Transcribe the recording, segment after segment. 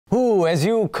Ooh, as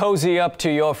you cozy up to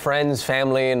your friends,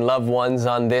 family, and loved ones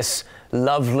on this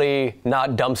lovely,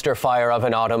 not dumpster fire of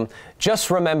an autumn, just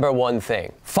remember one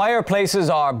thing. Fireplaces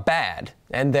are bad,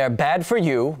 and they're bad for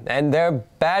you, and they're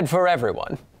bad for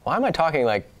everyone. Why am I talking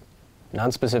like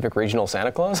non-specific regional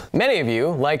Santa Claus? Many of you,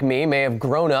 like me, may have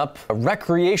grown up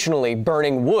recreationally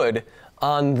burning wood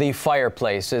on the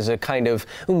fireplace as a kind of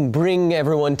bring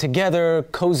everyone together,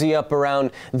 cozy up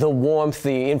around the warmth,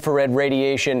 the infrared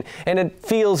radiation, and it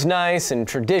feels nice and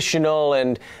traditional,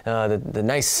 and the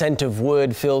nice scent of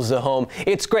wood fills the home.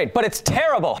 It's great, but it's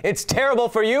terrible. It's terrible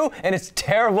for you, and it's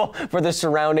terrible for the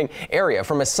surrounding area.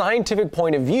 From a scientific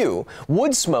point of view,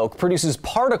 wood smoke produces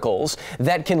particles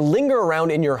that can linger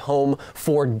around in your home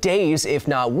for days, if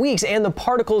not weeks, and the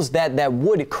particles that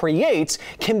wood creates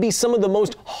can be some of the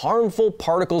most harmful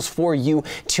particles for you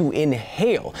to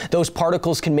inhale. Those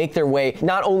particles can make their way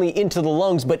not only into the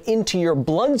lungs, but into your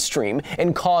bloodstream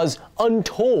and cause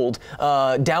untold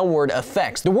downward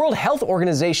effects. The World Health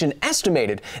Organization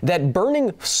estimated that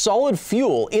burning solid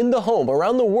fuel in the home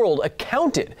around the world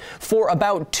accounted for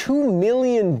about 2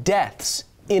 million deaths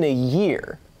in a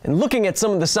year. And looking at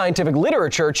some of the scientific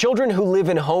literature, children who live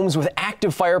in homes with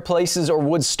active fireplaces or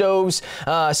wood stoves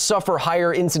suffer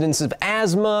higher incidences of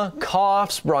asthma,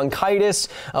 coughs, bronchitis,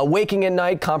 waking at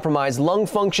night, compromised lung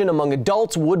function. Among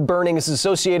adults, wood burning is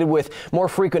associated with more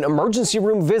frequent emergency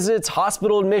room visits,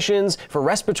 hospital admissions for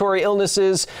respiratory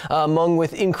illnesses, among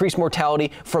with increased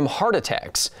mortality from heart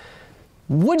attacks.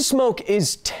 Wood smoke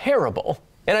is terrible.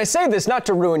 And I say this not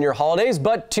to ruin your holidays,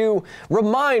 but to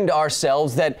remind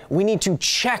ourselves that we need to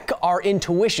check our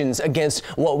intuitions against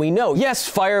what we know. Yes,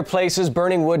 fireplaces,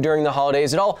 burning wood during the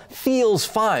holidays, it all feels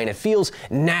fine. It feels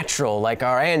natural like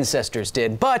our ancestors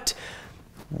did, but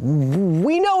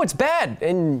we know it's bad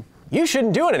and you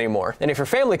shouldn't do it anymore. And if your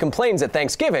family complains at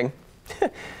Thanksgiving,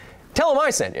 tell them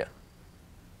I sent you.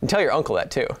 And tell your uncle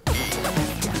that too.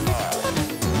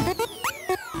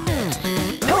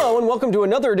 Hello and welcome to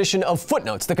another edition of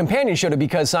Footnotes, the companion show to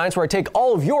Because Science, where I take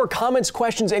all of your comments,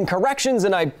 questions, and corrections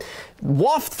and I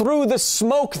waft through the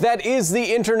smoke that is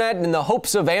the internet in the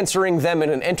hopes of answering them in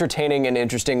an entertaining and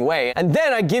interesting way. And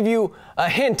then I give you a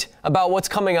hint about what's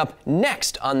coming up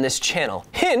next on this channel.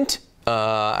 Hint,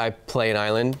 I play an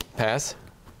island, pass.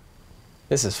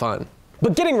 This is fun.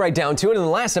 But getting right down to it, in the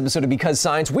last episode of Because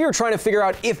Science, we were trying to figure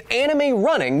out if anime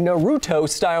running,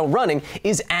 Naruto-style running,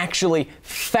 is actually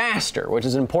faster, which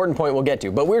is an important point we'll get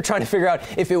to. But we were trying to figure out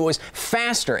if it was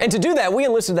faster. And to do that, we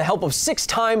enlisted the help of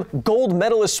 6-time gold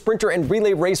medalist sprinter and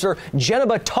relay racer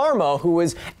Geneba Tarmo, who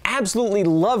is absolutely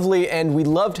lovely, and we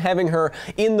loved having her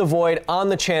in the void on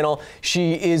the channel.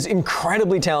 She is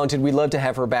incredibly talented. We'd love to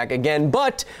have her back again.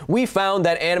 But we found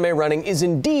that anime running is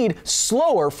indeed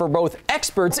slower for both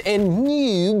experts and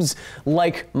noobs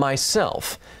like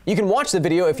myself. You can watch the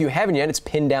video if you haven't yet. It's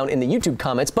pinned down in the YouTube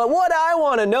comments. But what I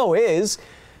want to know is,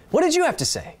 what did you have to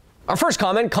say? Our first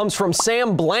comment comes from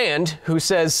Sam Bland, who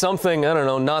says something, I don't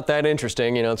know, not that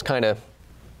interesting. You know, it's kind of...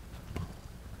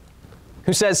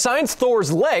 Who says, Science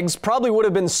Thor's legs probably would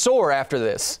have been sore after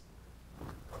this.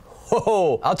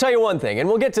 Oh, I'll tell you one thing, and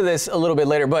we'll get to this a little bit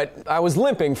later, but I was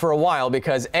limping for a while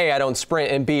because A, I don't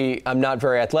sprint, and B, I'm not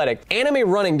very athletic. Anime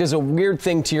running does a weird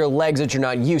thing to your legs that you're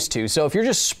not used to. So if you're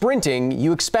just sprinting,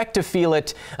 you expect to feel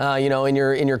it, you know, in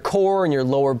your core, in your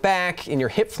lower back, in your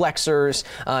hip flexors,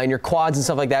 in your quads and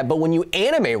stuff like that. But when you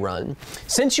anime run,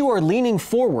 since you are leaning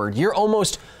forward, you're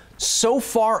almost so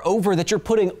far over that you're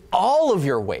putting all of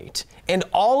your weight and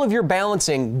all of your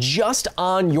balancing just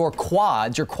on your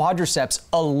quads, your quadriceps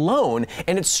alone,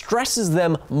 and it stresses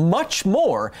them much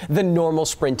more than normal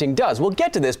sprinting does. We'll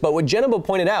get to this, but what Geneba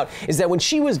pointed out is that when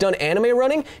she was done anime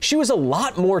running, she was a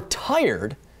lot more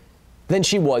tired than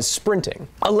she was sprinting.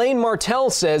 Elaine Martell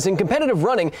says, in competitive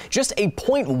running, just a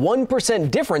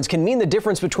 0.1% difference can mean the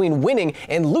difference between winning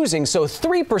and losing, so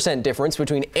 3% difference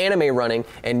between anime running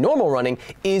and normal running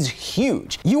is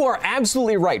huge. You are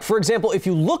absolutely right. For example, if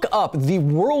you look up the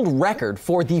world record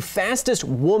for the fastest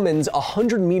woman's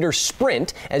 100-meter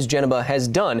sprint, as Geneba has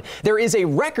done, there is a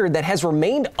record that has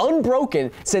remained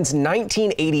unbroken since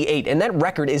 1988, and that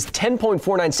record is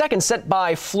 10.49 seconds, set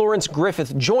by Florence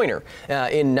Griffith Joyner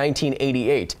in 1988.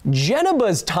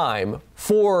 Geneba's time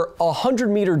for a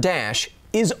 100-meter dash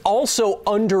is also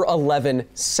under 11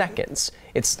 seconds.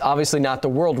 It's obviously not the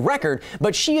world record,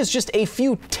 but she is just a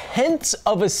few tenths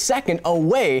of a second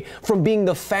away from being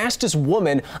the fastest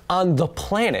woman on the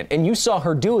planet. And you saw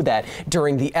her do that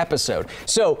during the episode.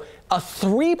 So a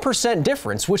 3%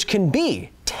 difference, which can be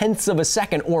tenths of a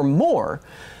second or more,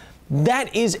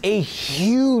 That is a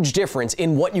huge difference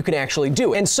in what you can actually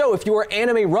do. And so if you are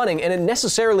anime running and it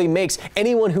necessarily makes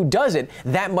anyone who does it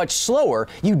that much slower,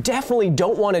 you definitely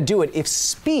don't want to do it if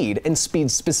speed, and speed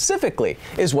specifically,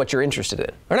 is what you're interested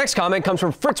in. Our next comment comes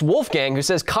from Fritz Wolfgang, who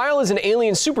says, Kyle is an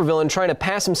alien supervillain trying to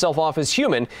pass himself off as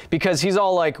human because he's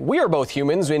all like, we are both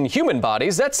humans in human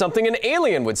bodies. That's something an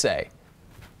alien would say.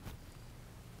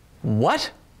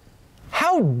 What?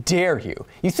 How dare you?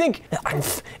 You think,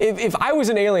 if I was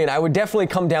an alien, I would definitely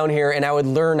come down here and I would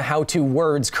learn how to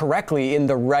words correctly in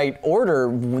the right order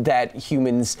that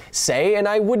humans say, and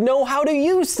I would know how to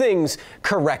use things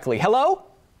correctly. Hello?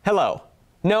 Hello?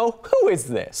 No? Who is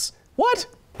this? What?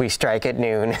 We strike at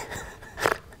noon.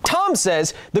 Tom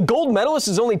says, the gold medalist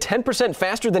is only 10%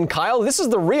 faster than Kyle. This is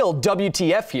the real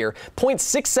WTF here.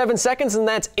 0.67 seconds and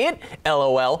that's it?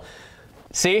 LOL.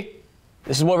 See?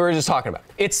 This is what we were just talking about.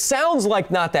 It sounds like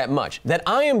not that much. That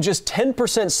I am just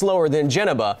 10% slower than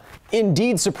Geneba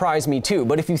indeed surprised me too.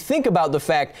 But if you think about the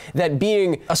fact that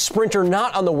being a sprinter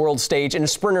not on the world stage and a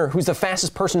sprinter who's the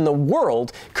fastest person in the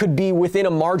world could be within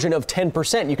a margin of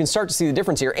 10%, you can start to see the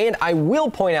difference here. And I will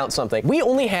point out something. We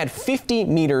only had 50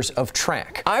 meters of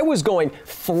track. I was going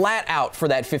flat out for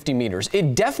that 50 meters.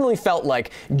 It definitely felt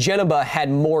like Geneba had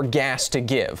more gas to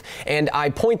give. And I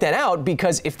point that out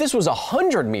because if this was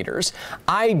 100 meters,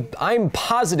 I'm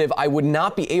positive I would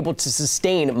not be able to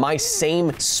sustain my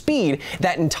same speed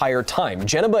that entire time.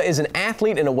 Geneba is an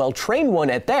athlete and a well-trained one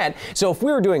at that, so if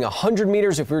we were doing 100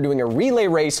 meters, if we were doing a relay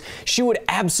race, she would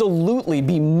absolutely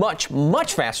be much,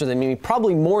 much faster than me,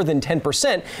 probably more than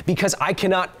 10%, because I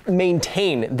cannot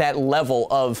maintain that level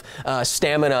of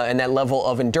stamina and that level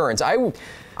of endurance. I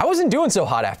wasn't doing so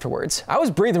hot afterwards. I was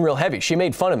breathing real heavy. She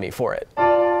made fun of me for it.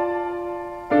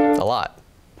 A lot.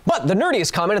 But the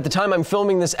nerdiest comment at the time I'm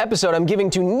filming this episode I'm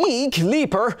giving to Nick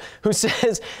Leaper, who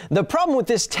says, the problem with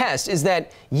this test is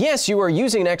that, yes, you are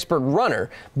using an expert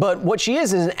runner, but what she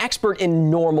is an expert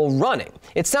in normal running.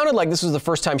 It sounded like this was the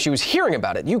first time she was hearing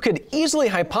about it. You could easily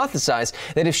hypothesize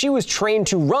that if she was trained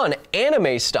to run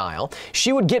anime style,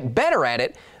 she would get better at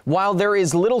it, while there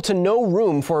is little to no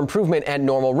room for improvement at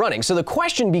normal running. So the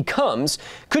question becomes,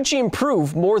 could she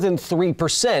improve more than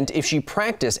 3% if she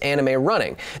practiced anime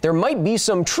running? There might be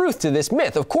some truth to this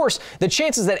myth. Of course, the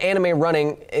chances that anime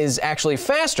running is actually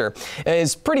faster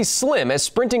is pretty slim, as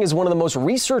sprinting is one of the most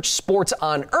researched sports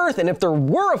on Earth, and if there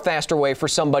were a faster way for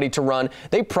somebody to run,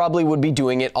 they probably would be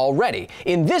doing it already.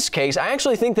 In this case, I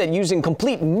actually think that using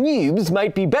complete noobs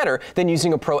might be better than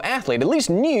using a pro athlete. At least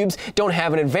noobs don't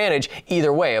have an advantage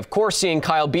either way. Of course, seeing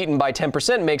Kyle beaten by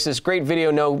 10% makes this great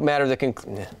video no matter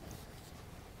the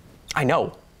I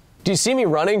know. Do you see me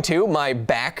running too? My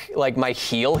back, like my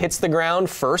heel hits the ground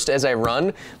first as I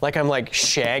run. Like I'm like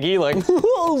Shaggy, like,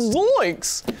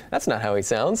 zoinks. That's not how he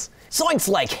sounds. Zoinks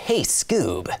like, hey,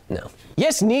 Scoob. No.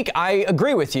 Yes, Neek, I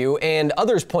agree with you, and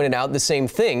others pointed out the same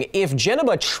thing. If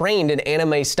Geneba trained in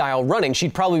anime-style running,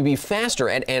 she'd probably be faster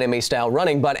at anime-style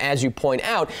running, but as you point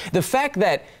out, the fact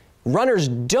that runners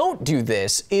don't do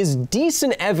this is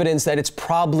decent evidence that it's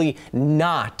probably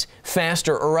not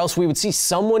faster, or else we would see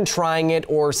someone trying it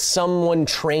or someone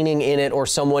training in it or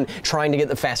someone trying to get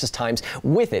the fastest times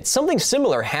with it. Something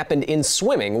similar happened in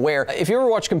swimming, where if you ever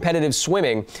watch competitive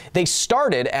swimming, they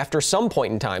started after some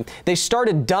point in time, they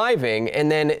started diving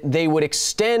and then they would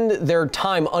extend their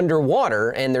time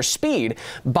underwater and their speed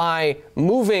by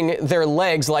moving their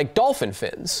legs like dolphin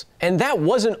fins. And that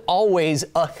wasn't always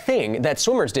a thing that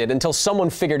swimmers did until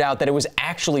someone figured out that it was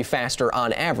actually faster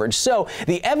on average. So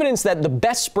the evidence that the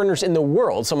best sprinters in the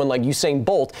world, someone like Usain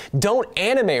Bolt, don't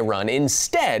anime run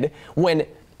instead, when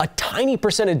a tiny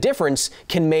percent of difference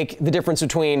can make the difference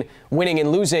between winning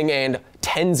and losing and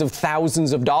tens of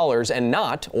thousands of dollars and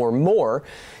not, or more,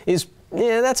 is,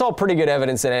 yeah, that's all pretty good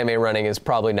evidence that anime running is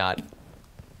probably not.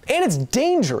 And it's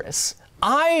dangerous.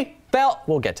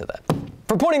 We'll get to that.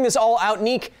 For pointing this all out,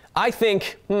 Neek, I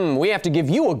think, we have to give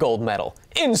you a gold medal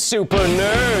in super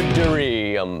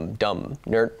nerdery. Dumb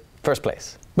nerd. First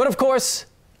place. But of course,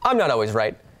 I'm not always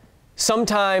right.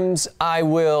 Sometimes I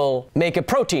will make a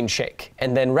protein shake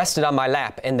and then rest it on my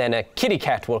lap, and then a kitty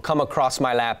cat will come across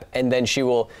my lap, and then she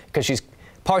will, because she's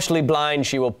partially blind,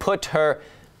 she will put her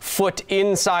foot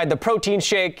inside the protein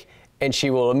shake, and she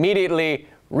will immediately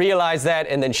realize that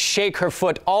and then shake her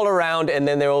foot all around, and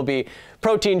then there will be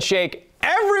protein shake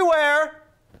everywhere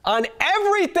on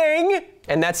everything.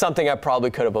 And that's something I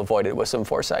probably could have avoided with some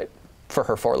foresight for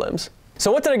her forelimbs.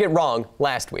 So what did I get wrong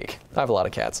last week? I have a lot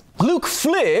of cats. Luke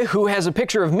Flea, who has a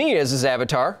picture of me as his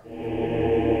avatar,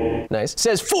 nice,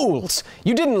 says, fools,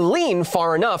 you didn't lean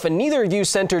far enough and neither of you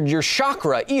centered your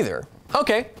chakra either.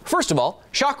 Okay, first of all,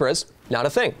 chakras, not a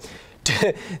thing.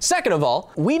 Second of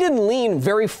all, we didn't lean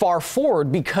very far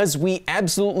forward because we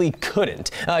absolutely couldn't.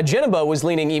 Jenniba was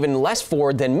leaning even less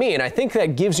forward than me, and I think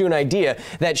that gives you an idea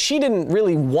that she didn't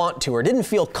really want to or didn't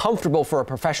feel comfortable for a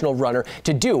professional runner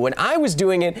to do. When I was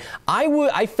doing it,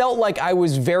 I felt like I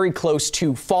was very close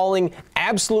to falling,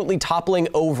 absolutely toppling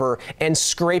over and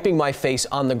scraping my face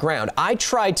on the ground. I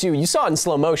tried to, you saw it in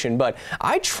slow motion, but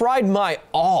I tried my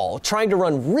all, trying to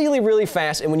run really, really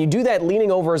fast, and when you do that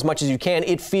leaning over as much as you can,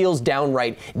 it feels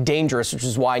downright dangerous, which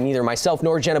is why neither myself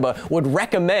nor Jenniba would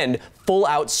recommend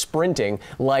full-out sprinting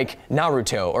like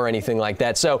Naruto or anything like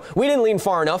that. So we didn't lean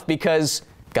far enough because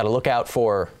got to look out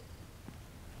for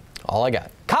all I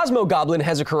got. Cosmo Goblin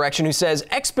has a correction who says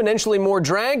exponentially more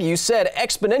drag. You said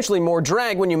exponentially more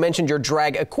drag when you mentioned your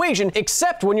drag equation,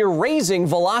 except when you're raising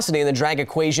velocity in the drag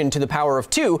equation to the power of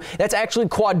 2, that's actually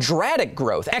quadratic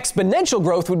growth. Exponential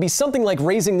growth would be something like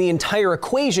raising the entire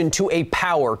equation to a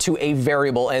power, to a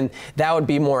variable, and that would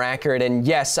be more accurate. And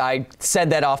yes, I said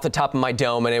that off the top of my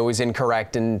dome and it was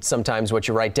incorrect, and sometimes what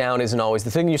you write down isn't always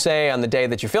the thing you say on the day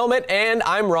that you film it, and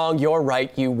I'm wrong, you're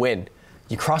right, you win.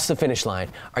 You crossed the finish line.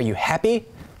 Are you happy?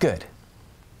 Good.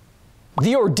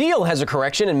 The Ordeal has a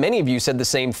correction, and many of you said the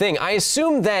same thing. I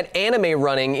assume that anime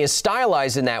running is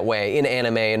stylized in that way in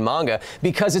anime and manga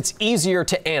because it's easier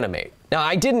to animate. Now,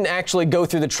 I didn't actually go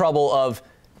through the trouble of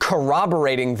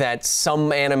corroborating that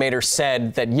some animators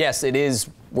said that yes, it is,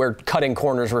 we're cutting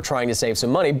corners, we're trying to save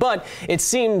some money, but it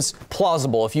seems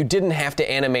plausible. If you didn't have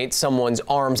to animate someone's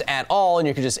arms at all and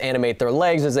you could just animate their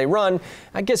legs as they run,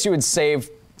 I guess you would save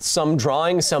some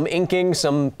drawing, some inking,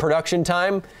 some production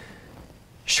time.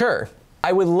 Sure,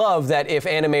 I would love that if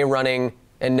anime running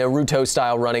and Naruto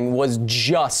style running was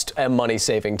just a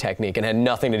money-saving technique and had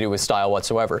nothing to do with style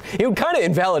whatsoever. It would kind of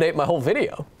invalidate my whole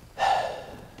video.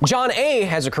 John A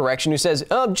has a correction who says,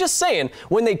 just saying,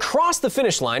 when they cross the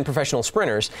finish line, professional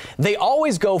sprinters, they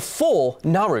always go full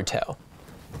Naruto.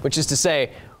 Which is to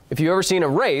say, if you've ever seen a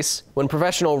race, when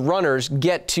professional runners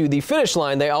get to the finish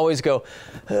line, they always go,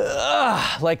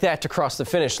 like that to cross the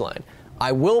finish line.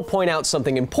 I will point out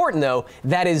something important though,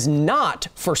 that is not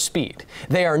for speed.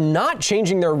 They are not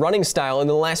changing their running style in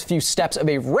the last few steps of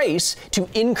a race to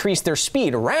increase their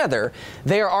speed. Rather,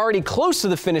 they are already close to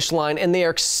the finish line and they are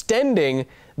extending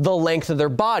the length of their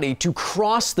body to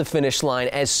cross the finish line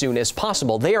as soon as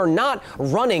possible. They are not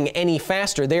running any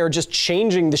faster. They are just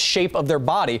changing the shape of their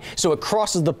body so it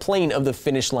crosses the plane of the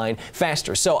finish line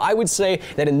faster. So I would say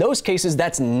that in those cases,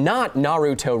 that's not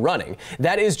Naruto running.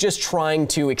 That is just trying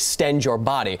to extend your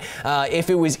body. If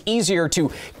it was easier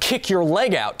to kick your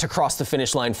leg out to cross the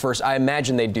finish line first, I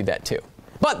imagine they'd do that too.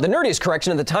 But the nerdiest correction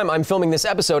at the time I'm filming this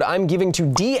episode, I'm giving to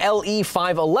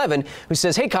DLE511, who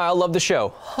says, hey Kyle, love the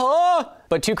show. Huh?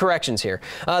 But two corrections here.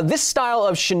 This style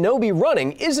of shinobi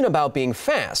running isn't about being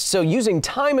fast, so using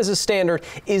time as a standard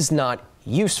is not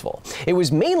useful. It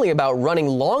was mainly about running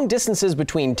long distances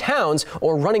between towns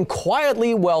or running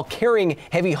quietly while carrying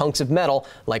heavy hunks of metal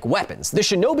like weapons. The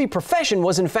shinobi profession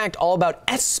was in fact all about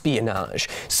espionage,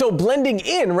 so blending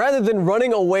in rather than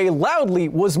running away loudly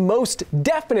was most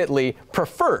definitely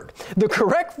preferred. The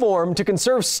correct form to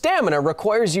conserve stamina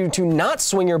requires you to not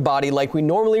swing your body like we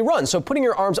normally run, so putting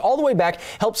your arms all the way back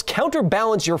helps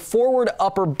counterbalance your forward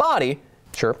upper body.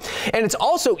 Sure. And it's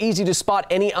also easy to spot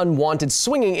any unwanted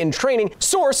swinging in training.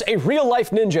 Source, a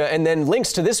real-life ninja, and then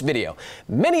links to this video.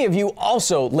 Many of you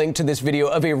also linked to this video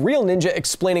of a real ninja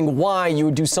explaining why you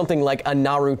would do something like a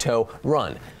Naruto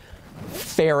run.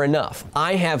 Fair enough.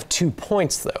 I have 2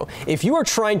 points though. If you are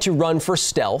trying to run for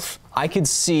stealth, I could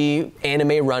see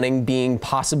anime running being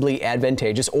possibly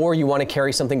advantageous, or you want to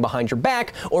carry something behind your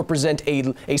back or present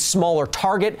a smaller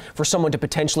target for someone to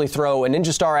potentially throw a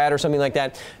ninja star at or something like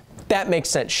that. That makes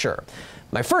sense, sure.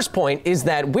 My first point is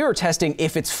that we're testing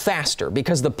if it's faster,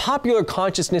 because the popular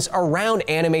consciousness around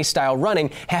anime-style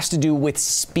running has to do with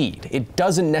speed. It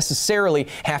doesn't necessarily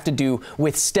have to do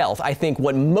with stealth. I think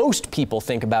what most people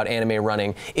think about anime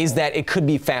running is that it could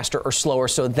be faster or slower,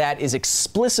 so that is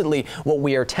explicitly what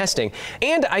we are testing.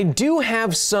 And I do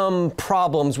have some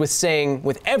problems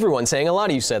with everyone saying, a lot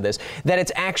of you said this, that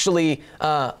it's actually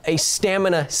a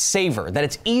stamina saver, that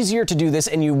it's easier to do this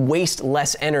and you waste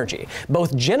less energy.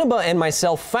 Both Jenniba and myself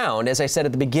found, as I said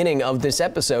at the beginning of this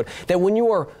episode, that when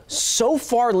you are so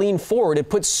far lean forward,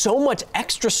 it puts so much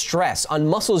extra stress on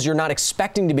muscles you're not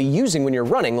expecting to be using when you're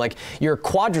running, like your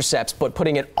quadriceps, but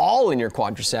putting it all in your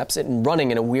quadriceps and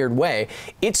running in a weird way,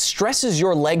 it stresses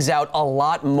your legs out a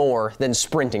lot more than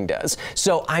sprinting does.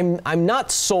 So I'm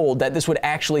not sold that this would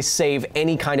actually save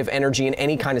any kind of energy and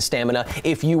any kind of stamina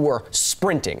if you were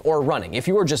sprinting or running. If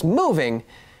you were just moving,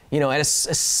 you know, at a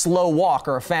slow walk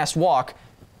or a fast walk,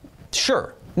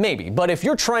 sure, Maybe, but if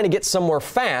you're trying to get somewhere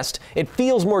fast, it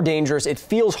feels more dangerous, it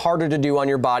feels harder to do on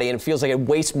your body, and it feels like it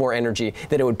wastes more energy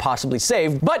than it would possibly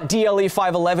save. But DLE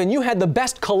 511, you had the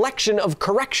best collection of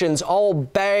corrections all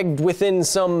bagged within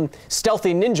some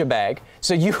stealthy ninja bag,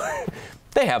 so you...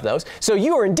 they have those. So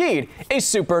you are indeed a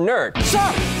super nerd.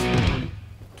 Sir!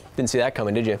 Didn't see that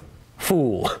coming, did you?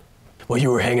 Fool. While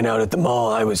you were hanging out at the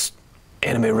mall, I was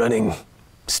anime running,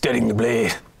 studying the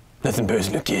blade. Nothing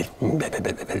personal, kid.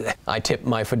 I tip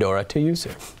my fedora to you,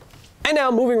 sir. And now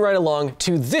moving right along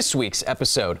to this week's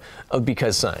episode of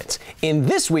Because Science. In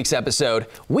this week's episode,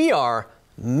 we are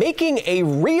making a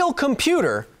real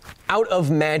computer out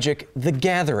of Magic the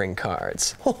Gathering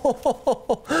cards. I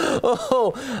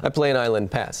play an island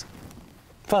pass.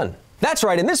 Fun. That's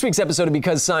right, in this week's episode of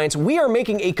Because Science, we are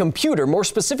making a computer, more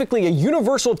specifically a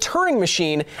universal Turing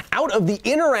machine, out of the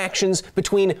interactions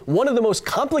between one of the most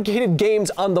complicated games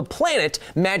on the planet,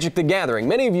 Magic the Gathering.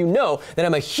 Many of you know that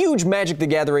I'm a huge Magic the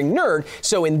Gathering nerd,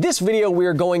 so in this video we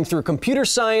are going through computer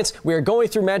science, we are going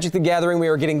through Magic the Gathering, we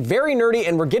are getting very nerdy,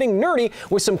 and we're getting nerdy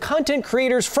with some content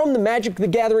creators from the Magic the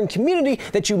Gathering community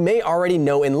that you may already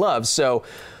know and love. So,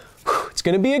 it's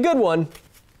gonna be a good one.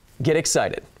 Get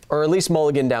excited. Or at least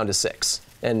mulligan down to 6,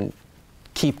 and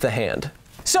keep the hand.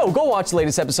 So go watch the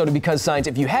latest episode of Because Science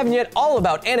if you haven't yet, all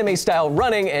about anime-style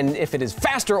running and if it is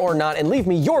faster or not, and leave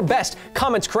me your best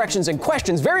comments, corrections, and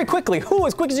questions very quickly.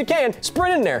 As quick as you can,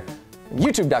 sprint in there.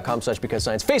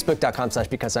 YouTube.com/BecauseScience,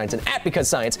 Facebook.com/BecauseScience, and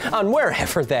 @BecauseScience on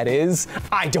wherever that is.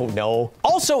 I don't know.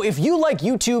 Also, if you like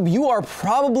YouTube, you are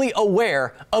probably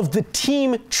aware of the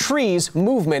Team Trees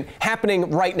movement happening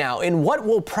right now in what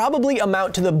will probably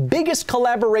amount to the biggest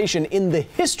collaboration in the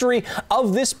history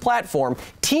of this platform.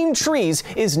 Team Trees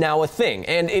is now a thing,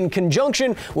 and in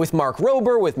conjunction with Mark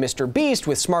Rober, with Mr. Beast,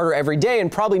 with Smarter Every Day, and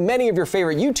probably many of your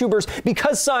favorite YouTubers,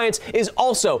 Because Science is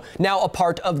also now a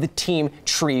part of the Team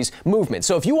Trees movement.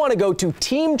 So if you want to go to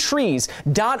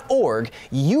teamtrees.org,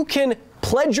 you can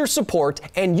pledge your support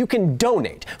and you can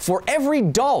donate. For every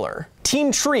 $1,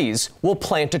 Team Trees will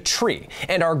plant a tree.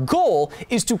 And our goal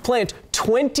is to plant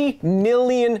 20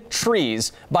 million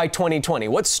trees by 2020.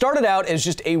 What started out as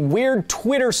just a weird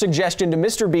Twitter suggestion to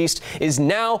Mr. Beast is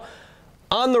now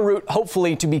on the route,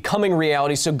 hopefully, to becoming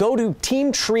reality. So go to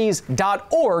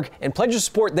teamtrees.org and pledge your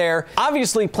support there.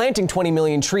 Obviously, planting 20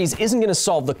 million trees isn't going to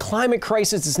solve the climate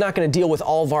crisis. It's not going to deal with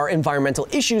all of our environmental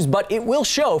issues, but it will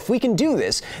show, if we can do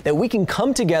this, that we can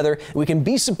come together, we can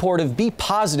be supportive, be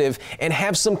positive, and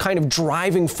have some kind of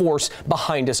driving force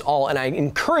behind us all. And I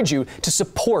encourage you to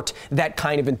support that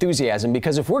kind of enthusiasm,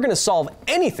 because if we're going to solve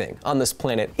anything on this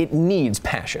planet, it needs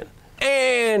passion.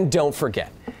 And don't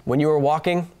forget, when you were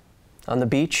walking on the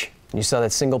beach, and you saw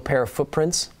that single pair of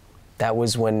footprints, that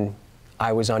was when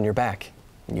I was on your back,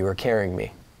 and you were carrying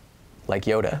me. Like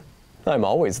Yoda, I'm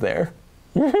always there.